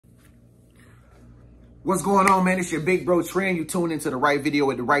What's going on, man? It's your big bro TREN. You tuned into the right video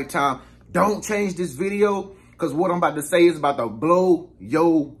at the right time. Don't change this video, because what I'm about to say is about to blow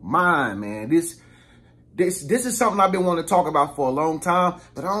your mind, man. This is something I've been wanting to talk about for a long time,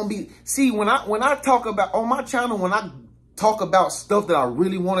 but I don't be... See, when I talk about, on my channel, when I talk about stuff that I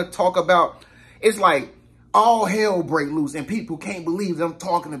really want to talk about, it's like all hell break loose and people can't believe that I'm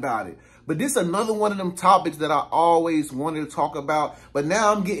talking about it. But this is another one of them topics that I always wanted to talk about, but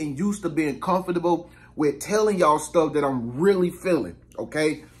now I'm getting used to being comfortable with telling y'all stuff that I'm really feeling,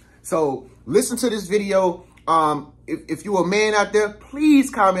 okay? So listen to this video. If you're a man out there, please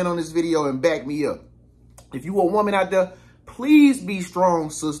comment on this video and back me up. If you're a woman out there, please be strong,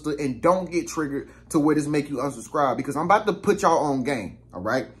 sister, and don't get triggered to where this make you unsubscribe, because I'm about to put y'all on game, all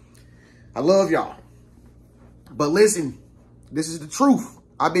right? I love y'all. But listen, this is the truth.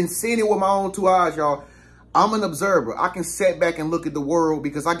 I've been seeing it with my own two eyes, y'all. I'm an observer. I can sit back and look at the world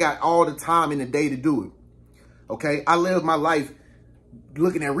because I got all the time in the day to do it. Okay? I live my life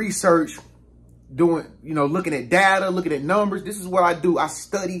looking at research, looking at data, looking at numbers. This is what I do. I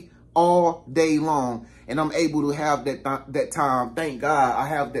study all day long, and I'm able to have that time. Thank God I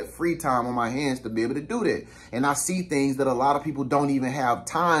have that free time on my hands to be able to do that. And I see things that a lot of people don't even have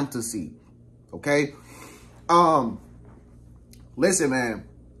time to see. Okay? Listen, man.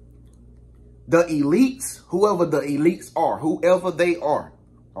 The elites, whoever they are,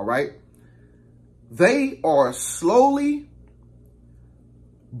 all right, they are slowly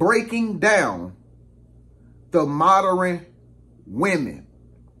breaking down the modern women,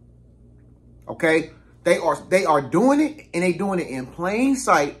 okay? They are doing it, and they doing it in plain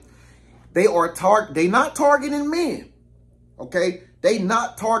sight. They not targeting men, okay? They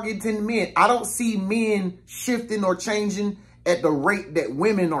not targeting men. I don't see men shifting or changing at the rate that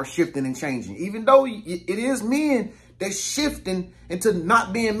women are shifting and changing, even though it is men that's shifting into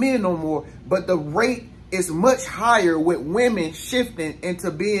not being men no more. But the rate is much higher with women shifting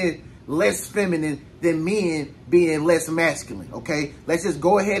into being less feminine than men being less masculine. Okay, let's just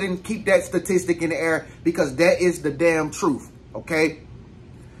go ahead and keep that statistic in the air, because that is the damn truth. Okay,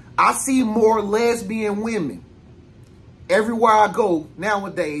 I see more lesbian women everywhere I go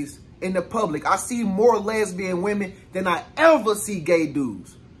nowadays. In the public, I see more lesbian women than I ever see gay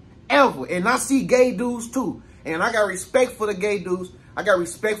dudes. Ever. And I see gay dudes too. And I got respect for the gay dudes. I got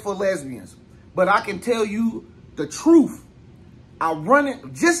respect for lesbians. But I can tell you the truth. I run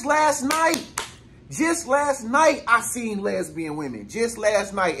it just last night. Just last night, I seen lesbian women. Just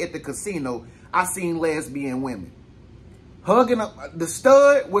last night at the casino, I seen lesbian women. Hugging up. The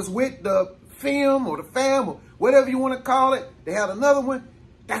stud was with the femme or the fam or whatever you want to call it. They had another one.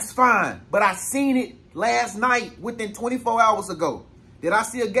 That's fine. But I seen it last night within 24 hours ago. Did I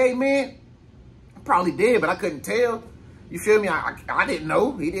see a gay man? I probably did, but I couldn't tell. You feel me? I didn't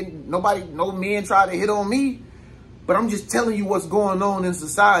know. No men tried to hit on me. But I'm just telling you what's going on in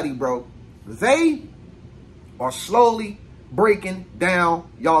society, bro. They are slowly breaking down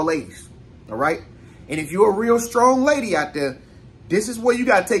y'all ladies. All right? And if you're a real strong lady out there, this is where you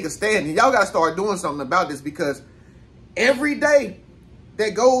got to take a stand. And y'all got to start doing something about this, because every day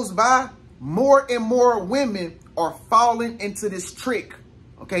that goes by, more and more women are falling into this trick.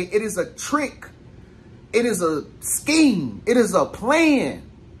 Okay, it is a trick. It is a scheme. It is a plan.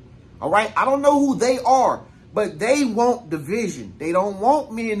 All right, I don't know who they are, but they want division. They don't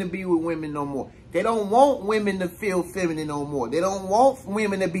want men to be with women no more. They don't want women to feel feminine no more. They don't want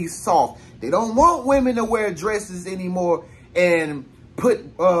women to be soft. They don't want women to wear dresses anymore and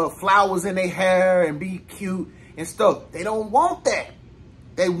put flowers in their hair and be cute and stuff. They don't want that.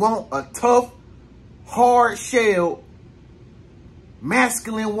 They want a tough, hard-shelled,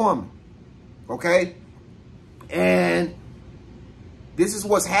 masculine woman, okay? And this is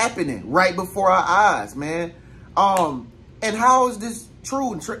what's happening right before our eyes, man. And how is this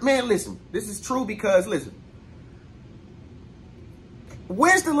true? Man, listen, this is true because, listen,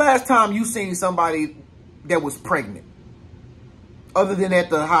 when's the last time you seen somebody that was pregnant other than at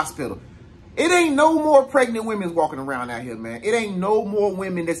the hospital? It ain't no more pregnant women walking around out here, man. It ain't no more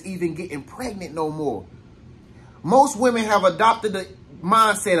women that's even getting pregnant no more. Most women have adopted the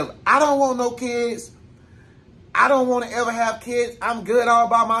mindset of, I don't want no kids. I don't want to ever have kids. I'm good all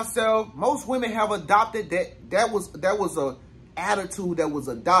by myself. Most women have adopted that. That was a attitude that was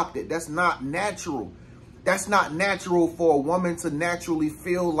adopted. That's not natural. That's not natural for a woman to naturally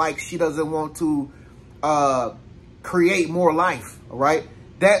feel like she doesn't want to create more life, all right?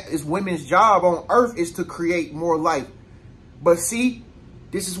 That is women's job on earth, is to create more life. But see,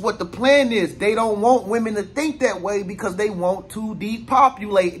 this is what the plan is. They don't want women to think that way because they want to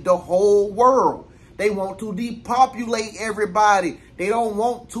depopulate the whole world. They want to depopulate everybody. They don't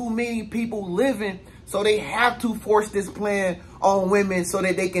want too many people living So they have to force this plan on women so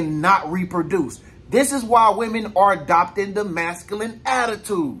that they can not reproduce. This is why women are adopting the masculine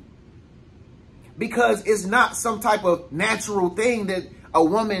attitude. Because it's not some type of natural thing that a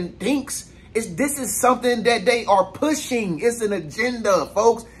woman thinks. This is something that they are pushing. It's an agenda,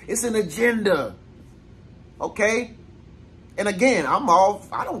 folks. It's an agenda. Okay? And again,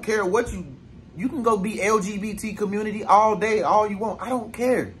 I don't care what you can go be LGBT community all day, all you want. I don't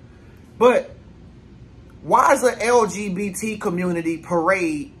care. But why is the LGBT community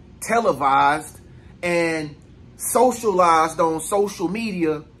parade televised and socialized on social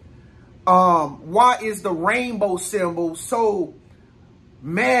media? Why is the rainbow symbol so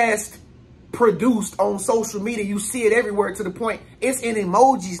mass produced on social media? You see it everywhere to the point it's in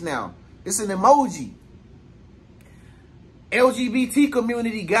emojis now. It's an emoji. LGBT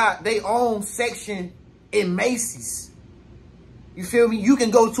community got their own section in Macy's. You feel me? You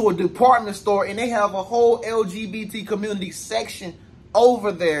can go to a department store and they have a whole LGBT community section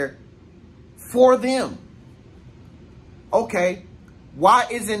over there for them. Okay. Why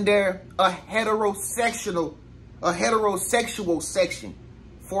isn't there a heterosexual section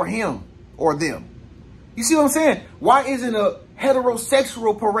for him or them? You see what I'm saying? Why isn't a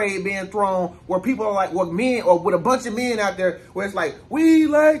heterosexual parade being thrown where people are like, well, men, or with a bunch of men out there where it's like, we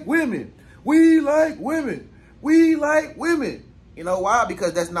like women, we like women, we like women. You know why?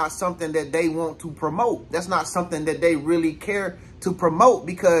 Because that's not something that they want to promote. That's not something that they really care to promote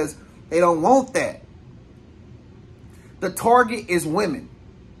because they don't want that. The target is women,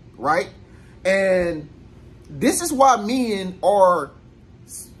 right? And this is why men are,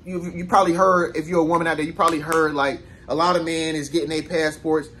 you probably heard, if you're a woman out there, you probably heard like a lot of men is getting their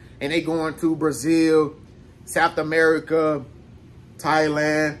passports and they going to Brazil, South America,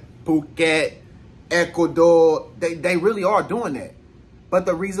 Thailand, Phuket, Ecuador. They really are doing that. But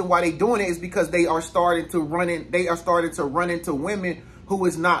the reason why they doing it is because they are starting to run into women who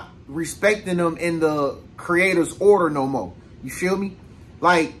is not respecting them in the creator's order no more. You feel me?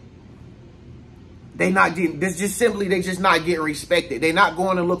 Like, they not getting, they just not getting respected. They not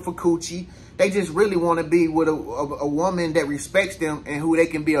going to look for coochie. They just really want to be with a woman that respects them and who they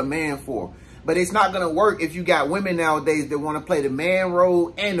can be a man for. But it's not going to work if you got women nowadays that want to play the man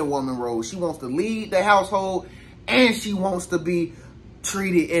role and the woman role. She wants to lead the household and she wants to be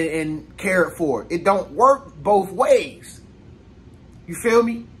treated and cared for. It don't work both ways. You feel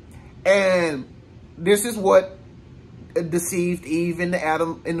me? And this is what deceived Eve and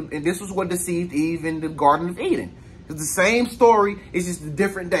Adam, and this was what deceived Eve in the Garden of Eden. It's the same story. It's just a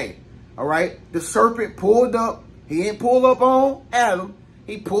different day. All right. The serpent pulled up. He didn't pull up on Adam.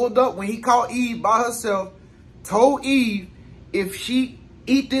 He pulled up when he caught Eve by herself, told Eve if she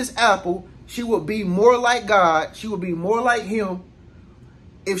eat this apple, she would be more like God. She would be more like him.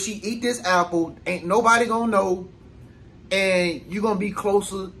 If she eat this apple, ain't nobody gonna know, and you're gonna be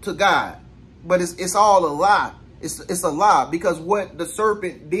closer to God. But it's all a lie. It's a lie, because what the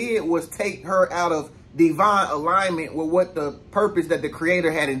serpent did was take her out of divine alignment with what the purpose that the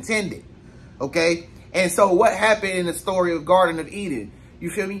creator had intended. Okay? And so what happened in the story of Garden of Eden? You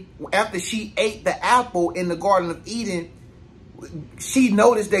feel me? After she ate the apple in the Garden of Eden, she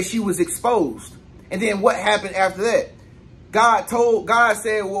noticed that she was exposed. And then what happened after that? God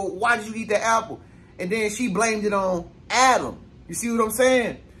said, well, why did you eat the apple? And then she blamed it on Adam. You see what I'm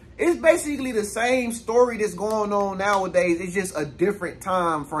saying? It's basically the same story that's going on nowadays. It's just a different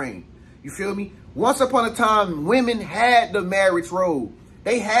time frame. You feel me? Once upon a time, women had the marriage role.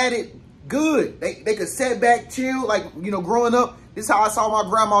 They had it good. They could sit back, chill. Like, you know, growing up, this is how I saw my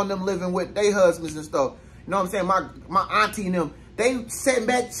grandma and them living with their husbands and stuff. You know what I'm saying? My auntie and them, they sat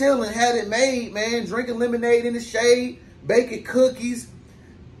back, chilling, had it made, man. Drinking lemonade in the shade, baking cookies,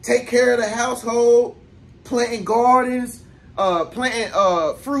 take care of the household, planting gardens,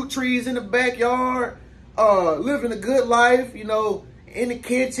 planting fruit trees in the backyard, living a good life, you know, in the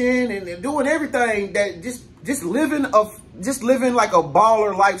kitchen, and doing everything that just living like a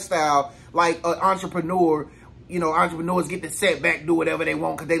baller lifestyle, like an entrepreneur. You know, entrepreneurs get to sit back, do whatever they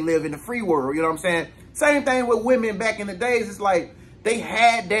want because they live in the free world. You know what I'm saying? Same thing with women back in the days. It's like they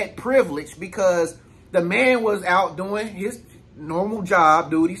had that privilege because the man was out doing his normal job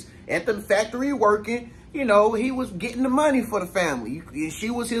duties at the factory working. You know, he was getting the money for the family. She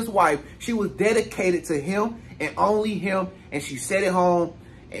was his wife. She was dedicated to him and only him. And she sat at home.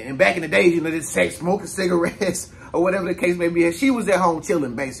 And back in the days, you know, just smoking cigarettes or whatever the case may be. She was at home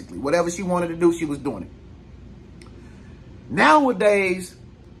chilling, basically. Whatever she wanted to do, she was doing it. Nowadays,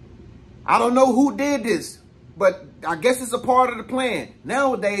 I don't know who did this, but I guess it's a part of the plan.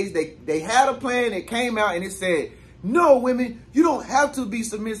 Nowadays, they had a plan that came out and it said, No, women, you don't have to be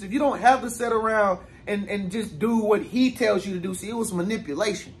submissive. You don't have to sit around and just do what he tells you to do. See, it was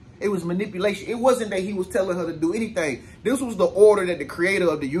manipulation. It was manipulation. It wasn't that he was telling her to do anything. This was the order that the creator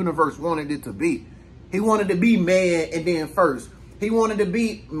of the universe wanted it to be. He wanted to be man and then first. He wanted to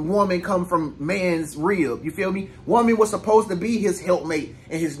be woman come from man's rib. You feel me? Woman was supposed to be his helpmate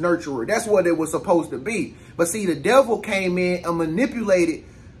and his nurturer. That's what it was supposed to be. But see, the devil came in and manipulated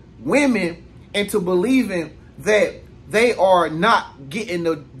women into believing that they are not getting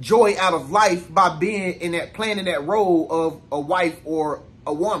the joy out of life by being in that, playing in that role of a wife or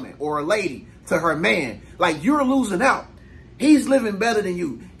a woman or a lady to her man. Like, you're losing out. He's living better than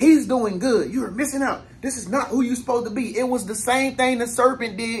you. He's doing good. You're missing out. This is not who you're supposed to be. It was the same thing the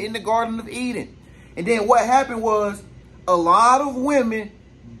serpent did in the Garden of Eden. And then what happened was a lot of women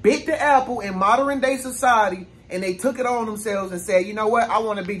bit the apple in modern day society, and they took it on themselves and said, you know what? I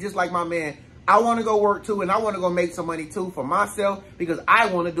want to be just like my man. I want to go work too, and I want to go make some money too for myself because I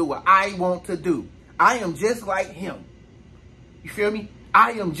want to do what I want to do. I am just like him. You feel me?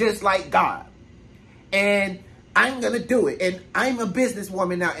 I am just like God. And I'm going to do it. And I'm a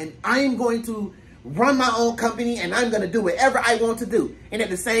businesswoman now, and I'm going to run my own company, and I'm going to do whatever I want to do. And at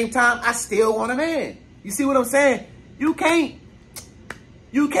the same time, I still want a man. You see what I'm saying? You can't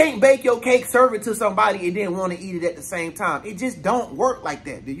bake your cake, serve it to somebody, and then want to eat it at the same time. It just don't work like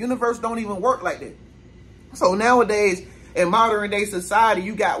that. The universe don't even work like that. So nowadays, in modern day society,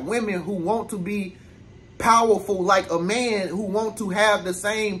 you got women who want to be powerful like a man, who want to have the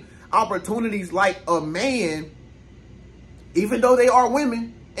same opportunities like a man, even though they are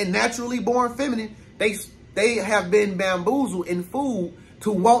women and naturally born feminine. They have been bamboozled and fooled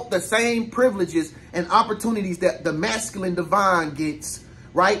to want the same privileges and opportunities that the masculine divine gets,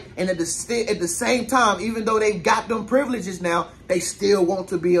 right? And at the same time, even though they've got them privileges now, they still want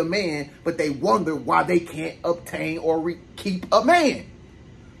to be a man, but they wonder why they can't obtain or keep a man.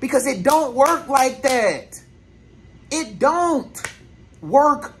 Because it don't work like that. It don't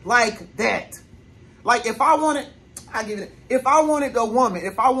work like that. Like, if I wanted, if I wanted a woman,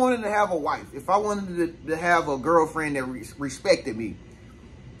 if I wanted to have a wife, if I wanted to have a girlfriend that respected me,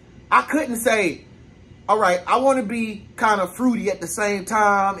 I couldn't say, all right, I want to be kind of fruity at the same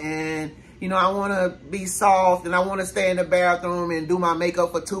time, and, you know, I want to be soft, and I want to stay in the bathroom and do my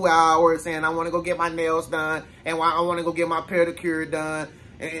makeup for 2 hours, and I want to go get my nails done, and I want to go get my pedicure done,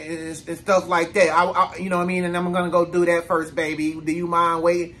 and stuff like that. You know what I mean? And I'm going to go do that first, baby. Do you mind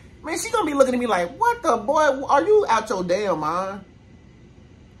waiting? Man, she going to be looking at me like, what the boy? Are you out your damn mind?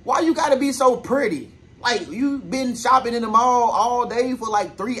 Why you got to be so pretty? Like, you been shopping in the mall all day for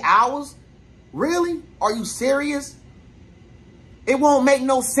like 3 hours? Really? Are you serious? It won't make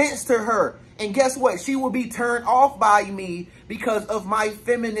no sense to her. And guess what? She will be turned off by me because of my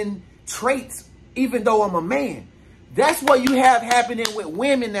feminine traits, even though I'm a man. That's what you have happening with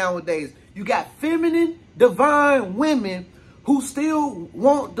women nowadays. You got feminine, divine women who still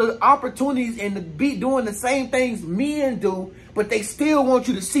want the opportunities and to be doing the same things men do, but they still want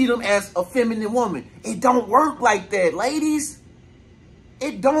you to see them as a feminine woman. It don't work like that, ladies.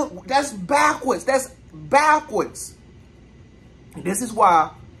 It don't. That's backwards. That's backwards. This is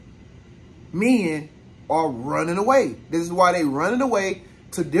why men are running away. This is why they running away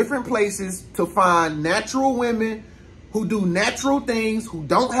to different places to find natural women who do natural things, who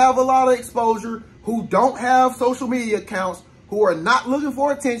don't have a lot of exposure, who don't have social media accounts, who are not looking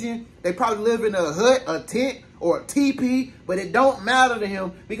for attention. They probably live in a hut, a tent, or a teepee, but it don't matter to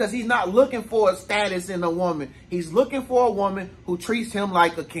him because he's not looking for a status in a woman. He's looking for a woman who treats him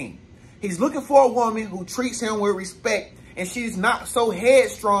like a king. He's looking for a woman who treats him with respect, and she's not so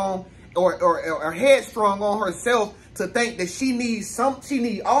headstrong or headstrong on herself to think that she needs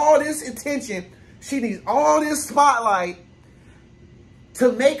all this attention. She needs all this spotlight for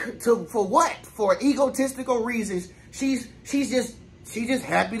what? For egotistical reasons. She's just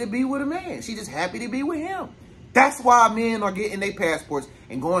happy to be with a man. She's just happy to be with him. That's why men are getting their passports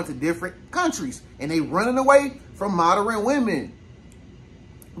and going to different countries, and they running away from modern women.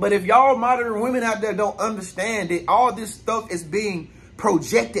 But if y'all modern women out there don't understand that all this stuff is being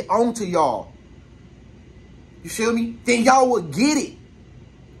projected onto y'all, you feel me? Then y'all will get it.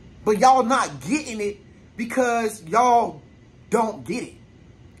 But y'all not getting it because y'all don't get it.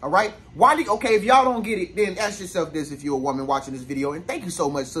 All right? Okay, if y'all don't get it, then ask yourself this if you're a woman watching this video. And thank you so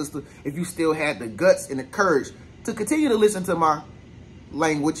much, sister, if you still had the guts and the courage to continue to listen to my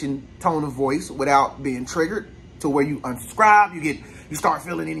language and tone of voice without being triggered to where you unsubscribe, you start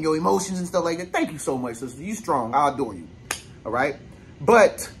feeling in your emotions and stuff like that. Thank you so much, sister. You strong. I adore you. All right?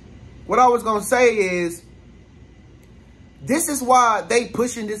 But what I was going to say is, this is why they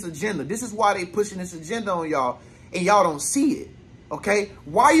pushing this agenda. This is why they pushing this agenda on y'all. and y'all don't see it, okay?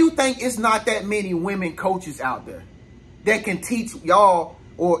 Why you think it's not that many women coaches out there that can teach y'all,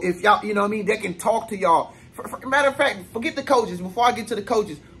 or if y'all, you know what I mean, that can talk to y'all? Matter of fact, forget the coaches. Before I get to the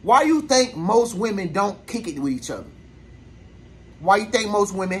coaches, why you think most women don't kick it with each other? Why you think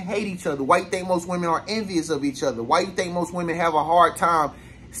most women hate each other? Why you think most women are envious of each other? Why you think most women have a hard time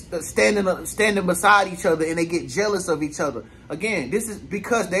standing beside each other and they get jealous of each other? Again, this is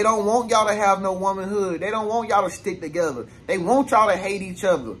because they don't want y'all to have no womanhood. They don't want y'all to stick together. They want y'all to hate each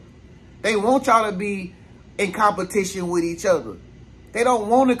other. They want y'all to be in competition with each other. They don't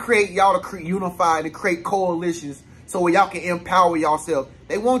want to create y'all to unify, to create coalitions so y'all can empower yourself.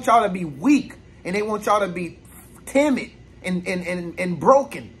 They want y'all to be weak, and they want y'all to be timid and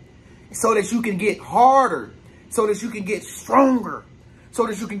broken, so that you can get harder, so that you can get stronger, so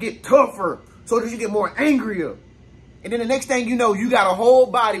that you can get tougher, so that you get more angrier. And then the next thing you know, you got a whole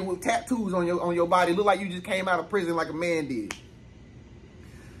body with tattoos on your body. Look like you just came out of prison like a man did.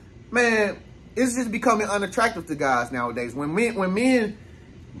 Man, it's just becoming unattractive to guys nowadays. When men,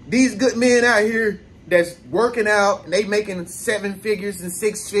 these good men out here that's working out and they making 7 figures and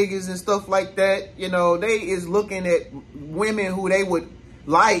 6 figures and stuff like that, you know, they is looking at women who they would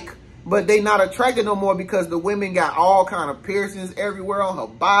like, but they not attracted no more because the women got all kind of piercings everywhere on her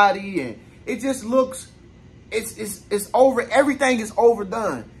body, and it just looks, it's over. Everything is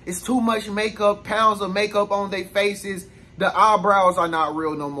overdone. It's too much makeup, pounds of makeup on their faces. The eyebrows are not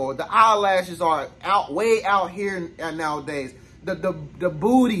real no more. The eyelashes are way out here nowadays. The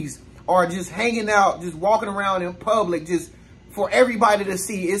booties are just hanging out, just walking around in public, just for everybody to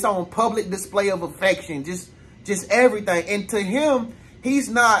see. It's on public display of affection, just everything. And to him, he's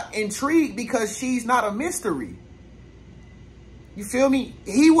not intrigued because she's not a mystery. You feel me?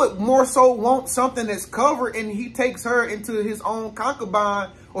 He would more so want something that's covered, and he takes her into his own concubine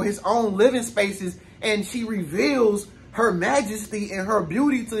or his own living spaces, and she reveals her majesty and her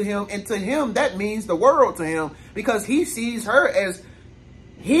beauty to him. And to him, that means the world to him, because he sees her as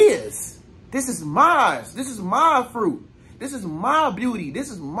his. This is mine. This is my fruit. This is my beauty. This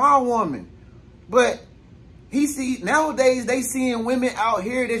is my woman. But he sees, nowadays, they seeing women out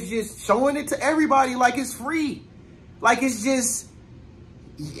here that's just showing it to everybody like it's free. Like it's just,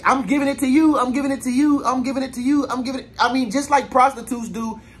 I'm giving it to you. I'm giving it to you. I'm giving it to you. I'm giving it. I mean, just like prostitutes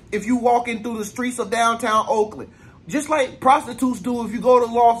do if you walking through the streets of downtown Oakland. Just like prostitutes do if you go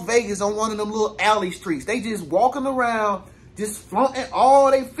to Las Vegas on one of them little alley streets. They just walking around, just flaunting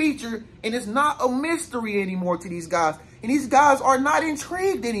all they feature, and it's not a mystery anymore to these guys. And these guys are not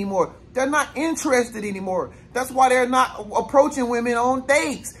intrigued anymore. They're not interested anymore. That's why they're not approaching women on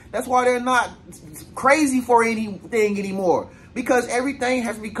dates. That's why they're not crazy for anything anymore, because everything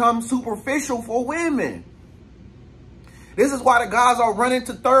has become superficial for women. This is why the guys are running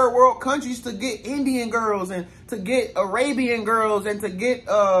to third world countries to get Indian girls and to get Arabian girls and to get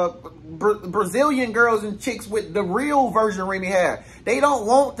Brazilian girls and chicks with the real Virgin Remy hair. They don't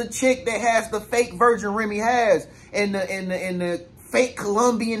want the chick that has the fake Virgin Remy has and the fake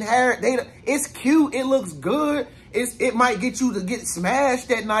Colombian hair. It's cute. It looks good. It might get you to get smashed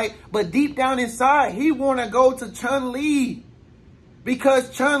that night, but deep down inside, he want to go to Chun-Li because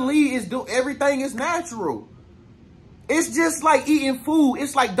Chun-Li is everything is natural. It's just like eating food.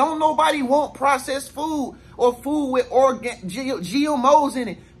 It's like, don't nobody want processed food or food with GMOs in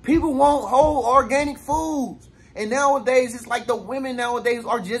it. People want whole organic foods. And nowadays, it's like the women nowadays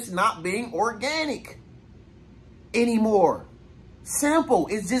are just not being organic anymore. Simple.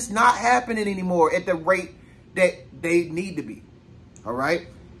 It's just not happening anymore at the rate that they need to be. All right?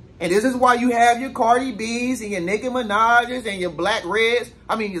 And this is why you have your Cardi B's and your Nicki Minaj's and your black reds.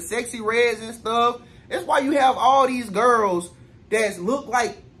 I mean, your sexy reds and stuff. That's why you have all these girls that look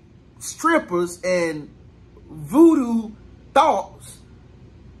like strippers and voodoo thoughts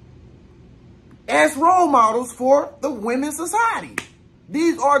as role models for the women's society.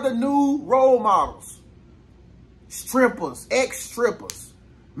 These are the new role models. Strippers, ex-strippers.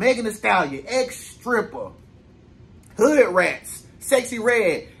 Megan Thee Stallion, ex-stripper. Hood rats, sexy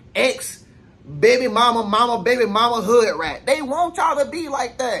red, ex-baby mama, baby mama hood rat. They want y'all to be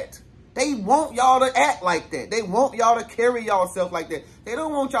like that. They want y'all to act like that. They want y'all to carry yourself like that. They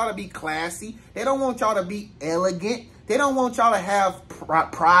don't want y'all to be classy. They don't want y'all to be elegant. They don't want y'all to have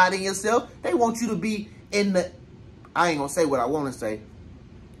pride in yourself. They want you to be in the, I ain't gonna say what I want to say.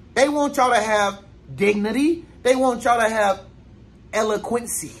 They want y'all to have dignity. They want y'all to have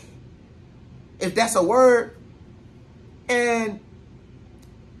eloquency, if that's a word. And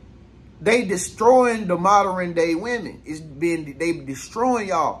they destroying the modern day women. They destroying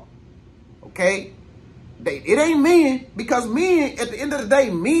y'all. Okay, it ain't men, because men, at the end of the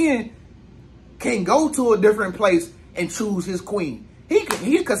day, men can go to a different place and choose his queen.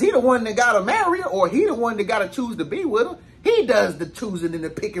 Because he the one that got to marry her, or he the one that got to choose to be with her. He does the choosing and the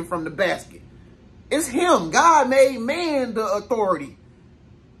picking from the basket. It's him. God made man the authority.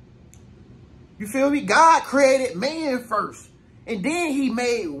 You feel me? God created man first. And then he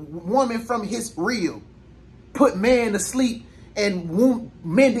made woman from his rib. Put man to sleep and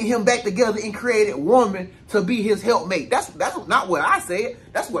mended him back together and created woman to be his helpmate. That's not what I said.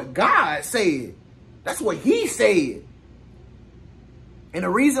 That's what God said. That's what he said. And the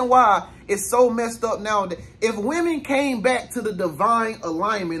reason why it's so messed up now, that if women came back to the divine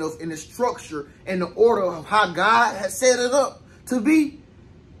alignment of in the structure and the order of how God has set it up to be,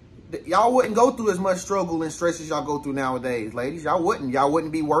 y'all wouldn't go through as much struggle and stress as y'all go through nowadays, ladies. Y'all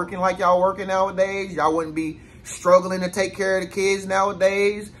wouldn't be working like y'all working nowadays. Y'all wouldn't be struggling to take care of the kids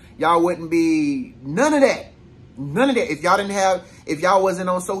nowadays. Y'all wouldn't be none of that. None of that. If y'all wasn't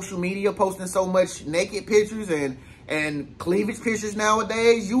on social media posting so much naked pictures and cleavage pictures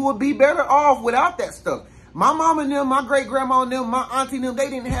nowadays, you would be better off without that stuff. My mom and them, my great grandma and them, my auntie and them, they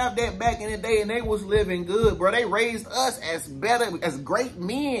didn't have that back in the day, and they was living good, bro. They raised us as great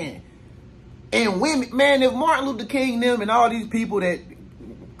men and women. Man, if Martin Luther King and them and all these people that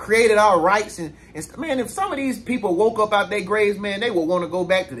created our rights and man, if some of these people woke up out their graves, man, they would want to go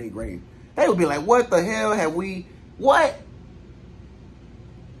back to their grave. They would be like, what the hell have we, what?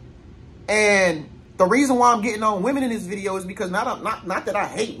 And the reason why I'm getting on women in this video is because not that I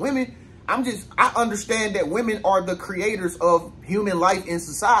hate women. I understand that women are the creators of human life in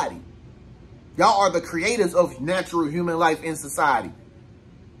society. Y'all are the creators of natural human life in society.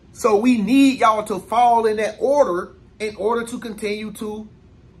 So we need y'all to fall in that order in order to continue to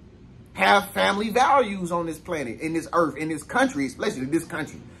have family values on this planet, in this earth, in this country, especially this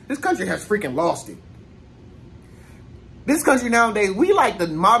country. This country has freaking lost it. This country nowadays, we like the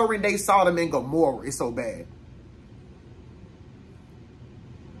modern day Sodom and Gomorrah. It's so bad.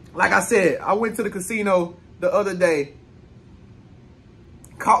 Like I said, I went to the casino the other day.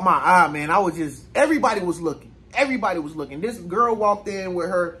 Caught my eye, man. Everybody was looking. Everybody was looking. This girl walked in with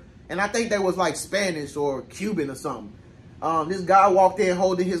her, and I think they was like Spanish or Cuban or something. This guy walked in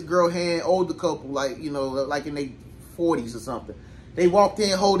holding his girl hand, older couple, like, you know, like in their 40s or something. They walked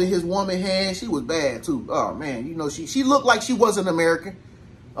in holding his woman hand. She was bad too. Oh man, you know, she looked like she wasn't American.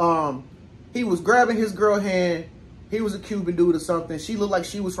 He was grabbing his girl hand. He was a Cuban dude or something. She looked like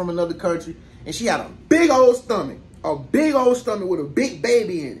she was from another country. And she had a big old stomach. A big old stomach with a big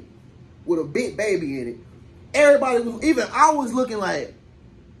baby in it. With a big baby in it. Everybody was, even I was looking like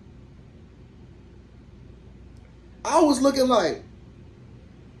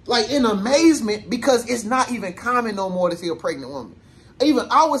in amazement, because it's not even common no more to see a pregnant woman. Even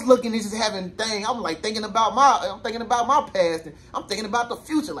I was looking and just having thing. I'm like thinking about my past, and I'm thinking about the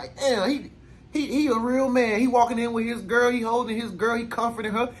future. Like, damn, he a real man. He walking in with his girl. He holding his girl. He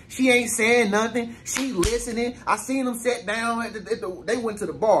comforting her. She ain't saying nothing. She listening. I seen them sat down they went to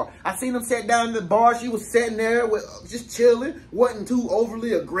the bar. I seen them sat down at the bar. She was sitting there with just chilling. Wasn't too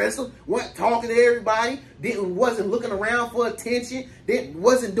overly aggressive. Wasn't talking to everybody. Wasn't looking around for attention.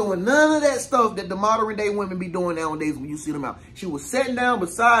 Wasn't doing none of that stuff that the modern day women be doing nowadays when you see them out. She was sitting down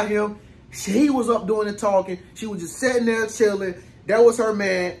beside him. He was up doing the talking. She was just sitting there chilling. That was her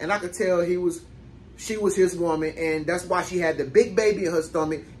man, and I could tell she was his woman, and that's why she had the big baby in her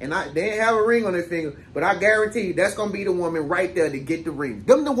stomach, and they didn't have a ring on their finger, but I guarantee you that's gonna be the woman right there to get the ring.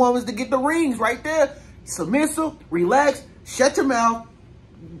 Them the women to get the rings right there. Submissive, relax, shut your mouth,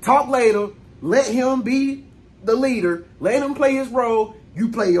 talk later, let him be the leader, let him play his role, you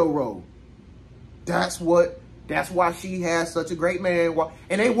play your role. That's why she has such a great man.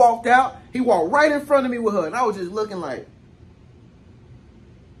 And they walked out, he walked right in front of me with her, and I was just looking like,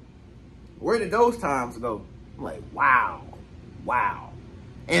 where did those times go? I'm like, wow.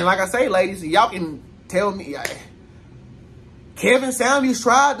 And like I say, ladies, y'all can tell me, Kevin Samuels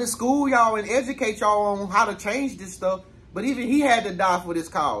tried to school y'all and educate y'all on how to change this stuff, but even he had to die for this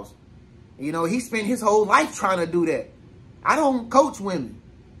cause. You know, he spent his whole life trying to do that. I don't coach women,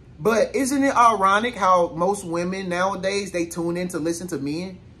 but isn't it ironic how most women nowadays, they tune in to listen to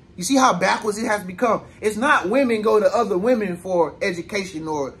men? You see how backwards it has become. It's not women go to other women for education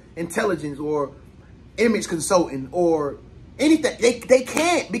or intelligence or image consulting or anything. They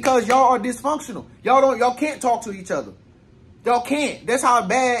can't, because y'all are dysfunctional. Y'all can't talk to each other. Y'all can't. That's how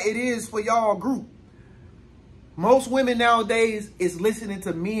bad it is for y'all group. Most women nowadays is listening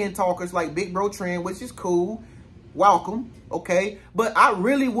to men talkers like Big Bro TREN, which is cool. Welcome. Okay. But I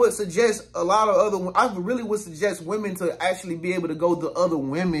really would suggest I really would suggest women to actually be able to go to other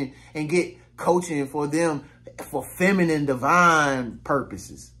women and get coaching for them for feminine divine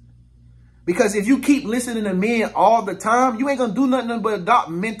purposes. Because if you keep listening to men all the time, you ain't going to do nothing but adopt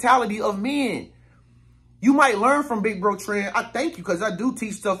mentality of men. You might learn from Big Bro Tren. I thank you because I do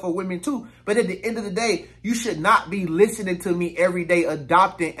teach stuff for women too. But at the end of the day, you should not be listening to me every day,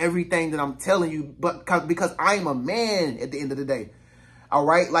 adopting everything that I'm telling you. But because I am a man at the end of the day. All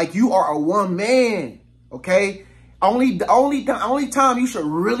right. Like you are a one man. OK, the only time you should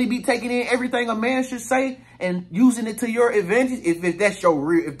really be taking in everything a man should say and using it to your advantage if that's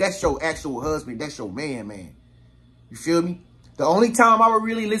your actual husband, that's your man. You feel me? The only time I would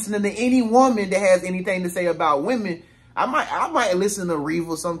really listen to any woman that has anything to say about women, I might listen to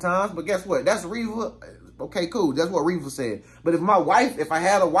Reva sometimes, but guess what? That's Reva. Okay, cool. That's what Reva said. But if I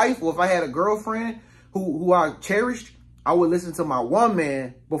had a wife or if I had a girlfriend who I cherished, I would listen to my one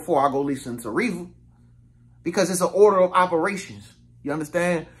man before I go listen to Reva. Because it's an order of operations. You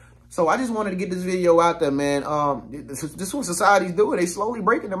understand? So I just wanted to get this video out there, man. This is what society's doing. They slowly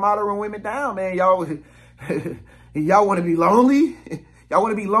breaking the modern women down, man. Y'all want to be lonely? Y'all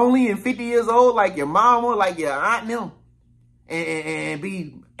want to be lonely and 50 years old like your mama, like your aunt and them, and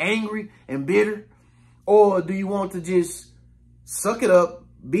be angry and bitter? Or do you want to just suck it up,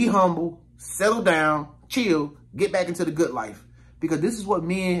 be humble, settle down, chill, get back into the good life? Because this is what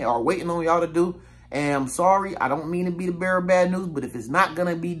men are waiting on y'all to do. And I'm sorry, I don't mean to be the bearer of bad news, but if it's not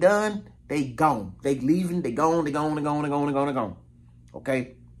going to be done, they gone. They leaving, they gone.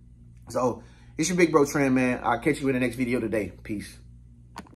 Okay? So, it's your Big Bro Tren, man. I'll catch you in the next video today. Peace.